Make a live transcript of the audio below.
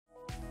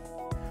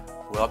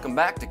Welcome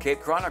back to Cape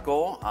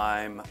Chronicle.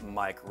 I'm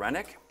Mike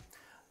Renick.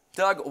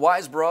 Doug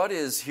Weisbrod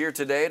is here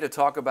today to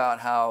talk about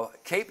how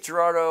Cape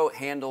Girardeau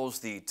handles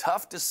the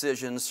tough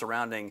decisions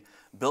surrounding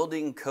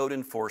building code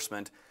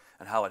enforcement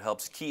and how it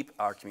helps keep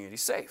our community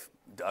safe.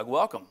 Doug,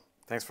 welcome.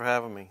 Thanks for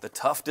having me. The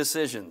tough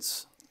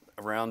decisions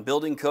around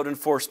building code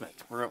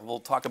enforcement. We'll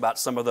talk about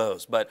some of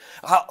those. But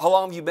how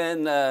long have you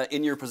been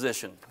in your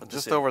position?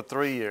 Just over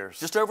 3 years.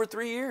 Just over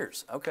 3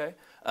 years. Okay.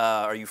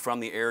 Are you from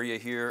the area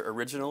here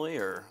originally,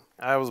 or?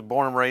 I was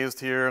born and raised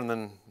here, and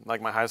then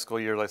like my high school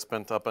years I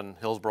spent up in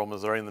Hillsboro,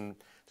 Missouri, and then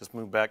just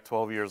moved back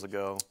 12 years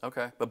ago.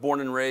 Okay. But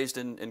born and raised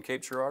in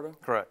Cape Girardeau?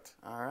 Correct.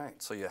 All right.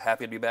 So you're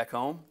happy to be back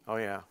home? Oh,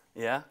 yeah.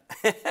 Yeah?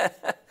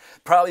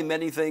 Probably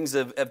many things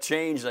have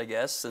changed, I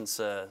guess,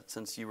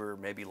 since you were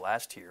maybe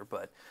last here,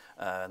 but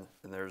and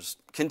there's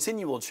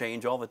continual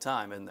change all the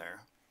time in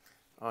there.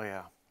 Oh,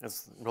 yeah.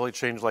 It's really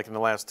changed like in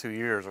the last 2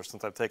 years, or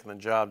since I've taken the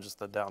job, just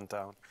the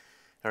downtown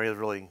area has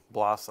really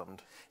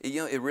blossomed.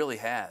 You know, it really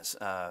has.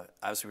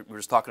 Obviously, we were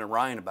just talking to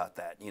Ryan about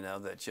that, you know,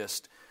 that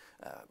just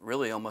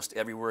really almost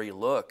everywhere you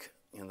look,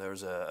 you know,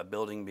 there's a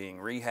building being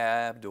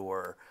rehabbed,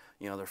 or,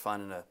 you know, they're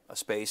finding a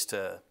space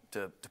to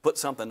put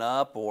something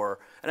up, or,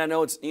 and I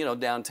know it's, you know,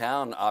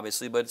 downtown,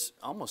 obviously, but it's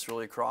almost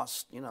really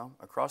across, you know,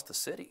 across the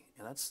city,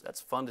 and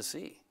that's fun to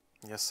see.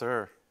 Yes,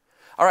 sir.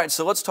 All right,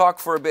 so let's talk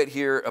for a bit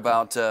here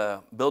about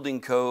building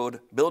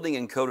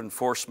and code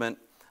enforcement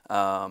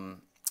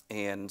and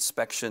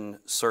inspection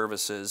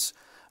services.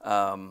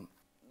 So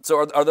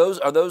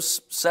are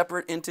those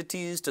separate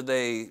entities? Do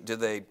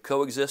they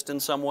coexist in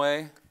some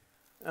way?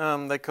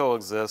 They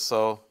coexist.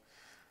 So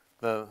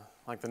the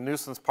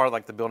nuisance part,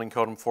 like the building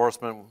code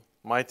enforcement,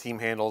 my team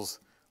handles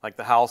like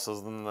the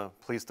houses, and the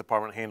police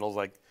department handles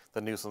like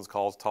the nuisance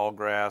calls, tall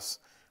grass,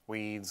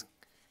 weeds,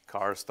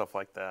 cars, stuff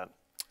like that.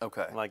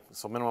 Okay. Like,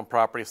 so minimum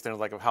property standards,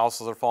 like if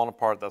houses are falling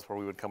apart, that's where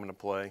we would come into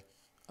play.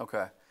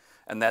 Okay.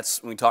 And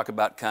that's, when we talk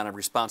about kind of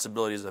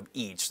responsibilities of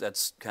each,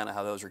 that's kind of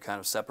how those are kind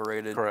of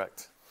separated?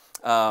 Correct.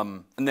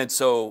 And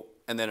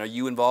then are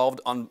you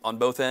involved on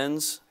both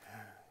ends?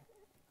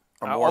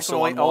 Or more so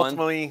on one?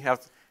 Ultimately,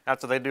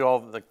 after they do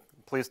the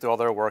police do all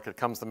their work, it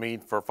comes to me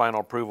for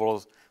final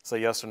approval, say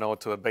yes or no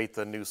to abate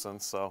the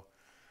nuisance. So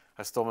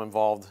I still am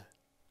involved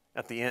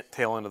at the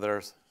tail end of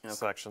their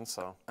section.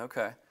 So.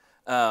 Okay.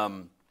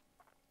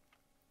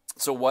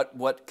 So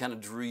what kind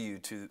of drew you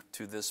to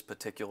this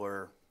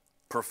particular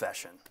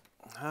profession?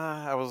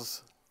 I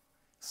was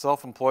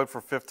self-employed for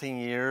 15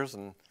 years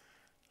and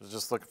was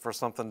just looking for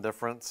something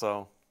different.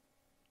 So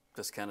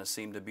this kind of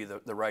seemed to be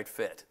the right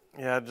fit.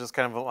 Yeah, just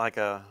kind of like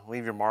a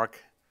leave your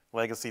mark,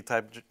 legacy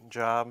type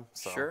job.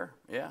 So. Sure.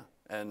 Yeah.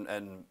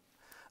 And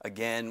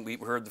again, we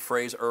heard the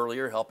phrase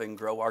earlier, helping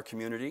grow our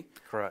community.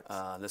 Correct.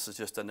 This is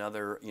just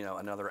another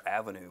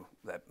avenue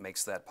that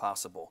makes that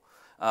possible.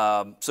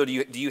 So do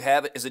you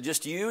have, is it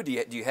just you? Do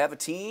you have a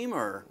team,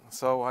 or?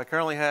 So I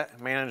currently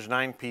manage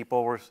 9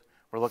 people.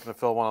 We're looking to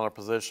fill one other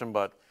position,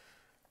 but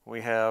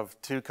we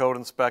have 2 code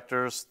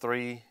inspectors,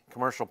 3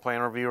 commercial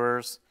plan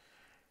reviewers,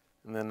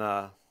 and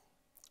then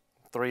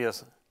 3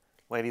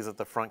 ladies at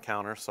the front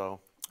counter. So.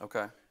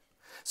 Okay.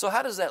 So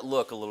how does that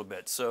look a little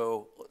bit?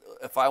 So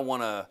if I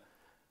want to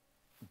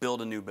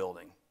build a new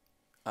building,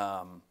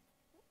 I'm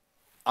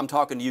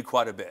talking to you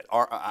quite a bit.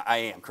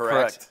 I am, correct?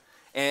 Correct.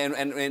 And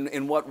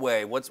in what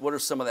way? What are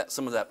some of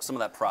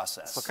that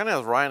process? So kind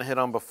of as Ryan hit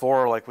on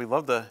before, like we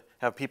love to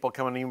have people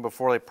come in even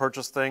before they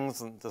purchase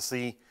things and to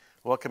see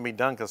what can be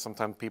done, because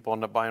sometimes people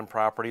end up buying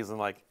properties and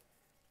like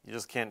you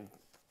just can't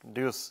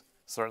do a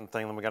certain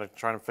thing. Then we got to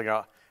try and figure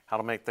out how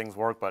to make things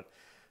work. But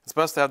it's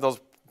best to have those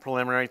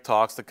preliminary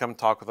talks, to come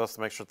talk with us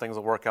to make sure things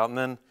will work out, and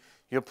then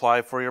you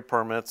apply for your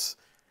permits.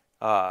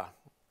 And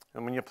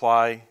when you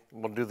apply,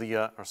 we'll do you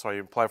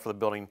apply for the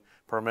building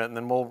permit, and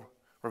then we'll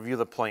review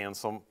the plan.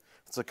 So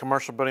it's a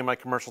commercial building. My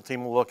commercial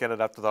team will look at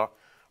it after the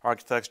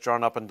architect's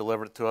drawn up and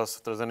delivered it to us.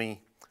 If there's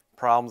any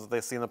problems that they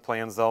see in the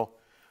plans, they'll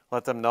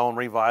let them know and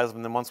revise them.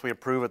 And then once we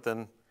approve it,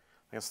 then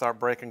they can start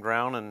breaking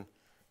ground, and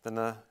then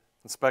the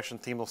inspection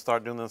team will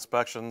start doing the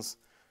inspections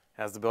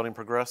as the building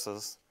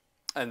progresses.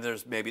 And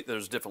there's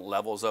different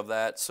levels of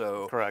that.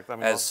 So correct. I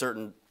mean, as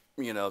certain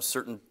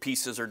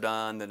pieces are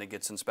done, then it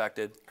gets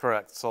inspected.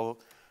 Correct. So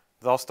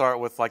they'll start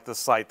with like the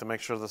site to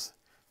make sure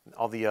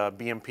all the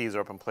BMPs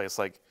are up in place,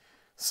 like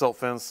silt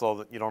fence, so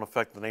that you don't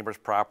affect the neighbor's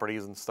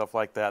properties and stuff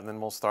like that. And then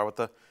we'll start with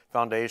the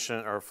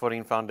foundation or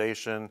footing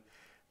foundation.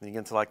 Then you get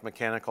into like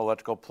mechanical,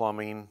 electrical,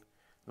 plumbing.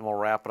 Then we'll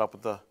wrap it up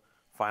with the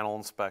final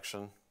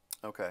inspection.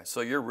 Okay. So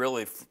you're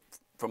really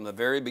from the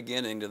very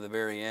beginning to the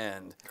very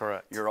end.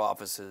 Correct. Your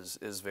office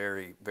is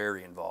very,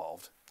 very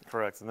involved.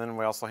 Correct. And then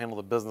we also handle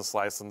the business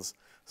license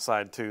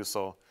side too.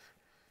 So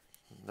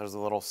there's a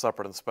little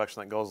separate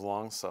inspection that goes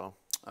along. So.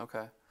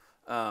 Okay.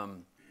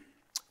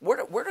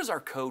 Where does our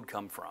code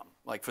come from,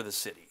 like for the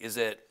city? Is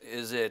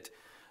it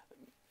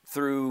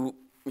through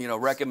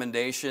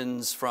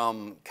recommendations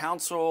from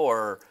council,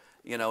 or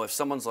you know, if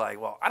someone's like,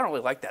 well, I don't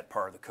really like that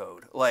part of the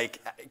code, like,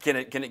 can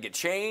it get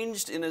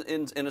changed in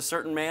a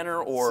certain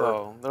manner, or?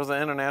 So there's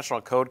an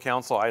International Code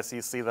Council,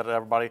 ICC, that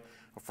everybody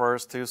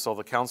refers to. So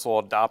the council will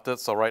adopt it.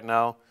 So right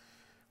now,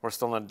 we're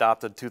still in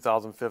adopted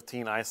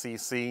 2015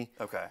 ICC.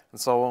 Okay.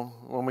 And so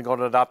when we go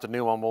to adopt a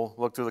new one, we'll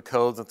look through the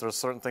codes. If there's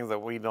certain things that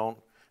we don't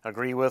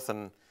agree with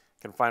and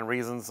can find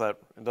reasons that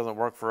it doesn't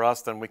work for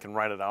us, then we can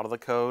write it out of the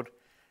code,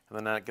 and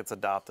then that gets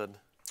adopted.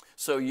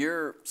 So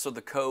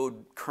the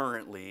code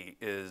currently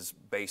is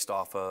based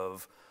off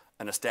of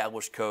an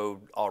established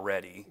code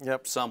already.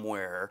 Yep.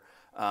 Somewhere,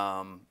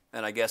 and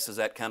I guess is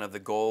that kind of the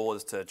goal,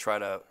 is to try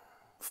to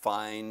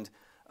find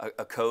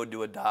a code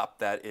to adopt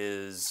that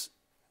has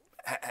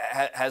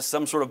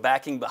some sort of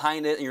backing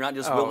behind it, and you're not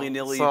just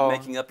willy-nilly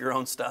making up your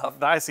own stuff.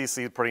 The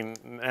ICC is pretty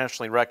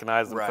nationally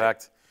recognized, in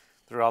fact,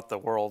 throughout the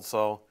world.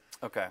 So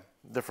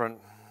different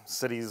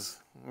cities,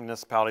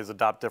 municipalities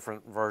adopt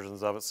different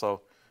versions of it.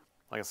 So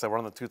like I said, we're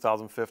on the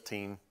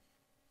 2015.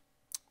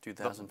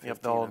 2015.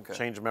 Yep, they'll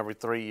change them every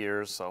 3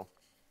 years.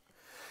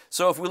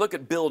 So if we look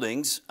at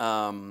buildings,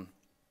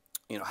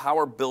 you know, how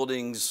are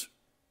buildings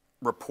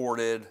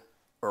reported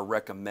or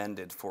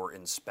recommended for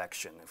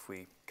inspection, if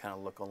we kind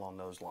of look along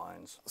those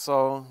lines?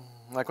 So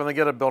like when they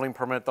get a building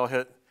permit, they'll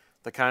hit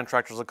the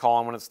contractors a call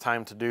on when it's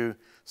time to do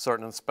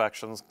certain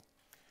inspections.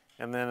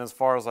 And then as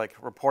far as like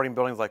reporting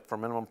buildings like for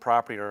minimum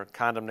property or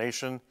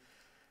condemnation,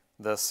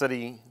 the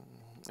city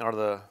or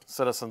the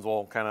citizens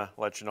will kind of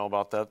let you know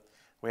about that.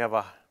 We have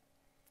a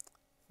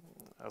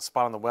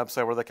spot on the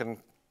website where they can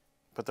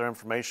put their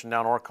information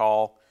down or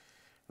call.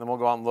 Then we'll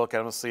go out and look at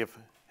them and see if,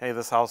 hey,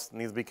 this house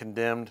needs to be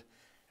condemned.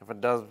 If it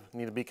does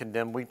need to be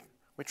condemned, we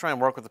try and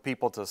work with the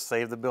people to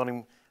save the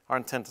building. Our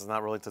intent is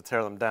not really to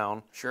tear them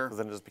down. Sure. Because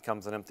then it just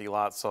becomes an empty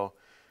lot. So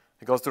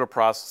it goes through a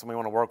process, and we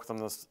want to work with them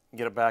to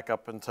get it back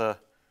up into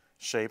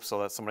shape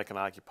so that somebody can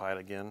occupy it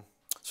again.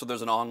 So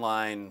there's an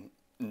online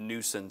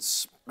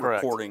nuisance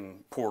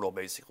reporting portal,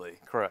 basically.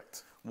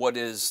 Correct. What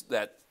is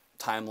that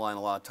timeline a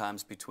lot of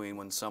times between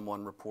when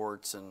someone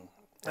reports and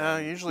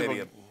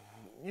usually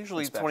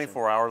inspection?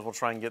 24 hours we'll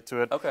try and get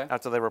to it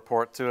after they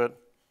report to it.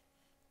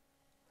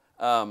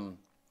 And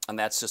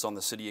that's just on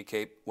the City of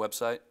Cape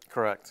website?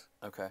 Correct.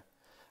 Okay.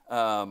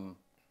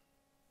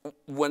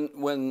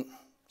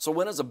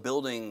 When is a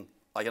building,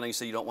 like I know you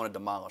say you don't want to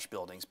demolish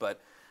buildings,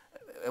 but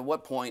at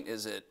what point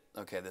is it,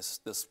 okay, this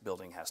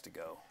building has to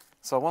go?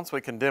 So once we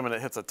condemn it,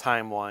 it hits a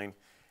timeline.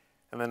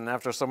 And then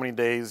after so many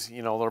days,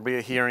 you know, there'll be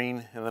a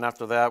hearing. And then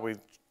after that, we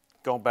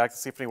go back to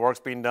see if any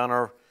work's being done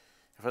or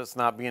if it's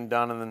not being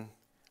done. And then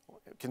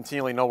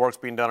continually no work's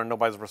being done or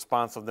nobody's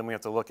responsive, then we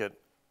have to look at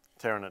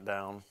tearing it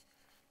down.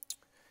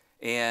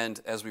 And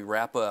as we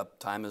wrap up,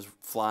 time is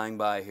flying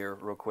by here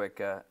real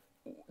quick.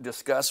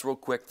 Discuss real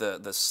quick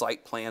the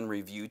site plan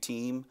review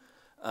team.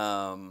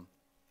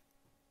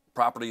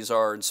 Properties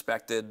are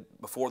inspected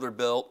before they're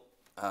built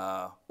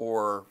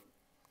or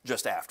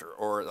just after,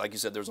 or like you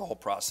said, there's a whole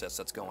process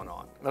that's going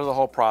on. There's a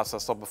whole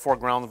process. So before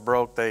ground's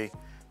broke, they'll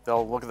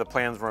look at the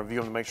plans and review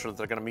them to make sure that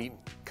they're going to meet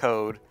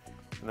code.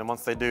 And then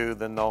once they do,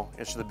 then they'll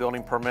issue the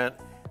building permit,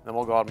 and then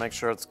we'll go out and make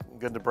sure it's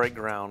good to break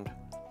ground.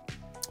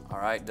 All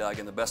right, Doug,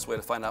 and the best way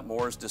to find out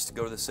more is just to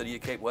go to the City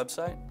of Cape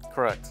website?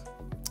 Correct.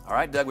 All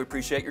right, Doug, we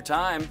appreciate your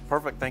time.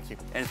 Perfect, thank you.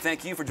 And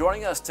thank you for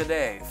joining us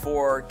today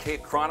for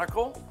Cape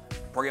Chronicle.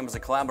 The program is a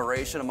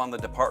collaboration among the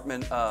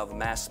Department of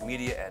Mass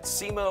Media at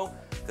SEMO,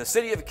 the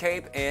City of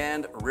Cape,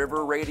 and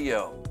River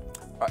Radio.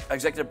 Our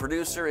executive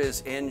producer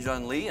is In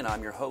Jun Lee, and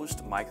I'm your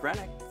host, Mike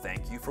Renick.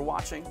 Thank you for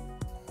watching.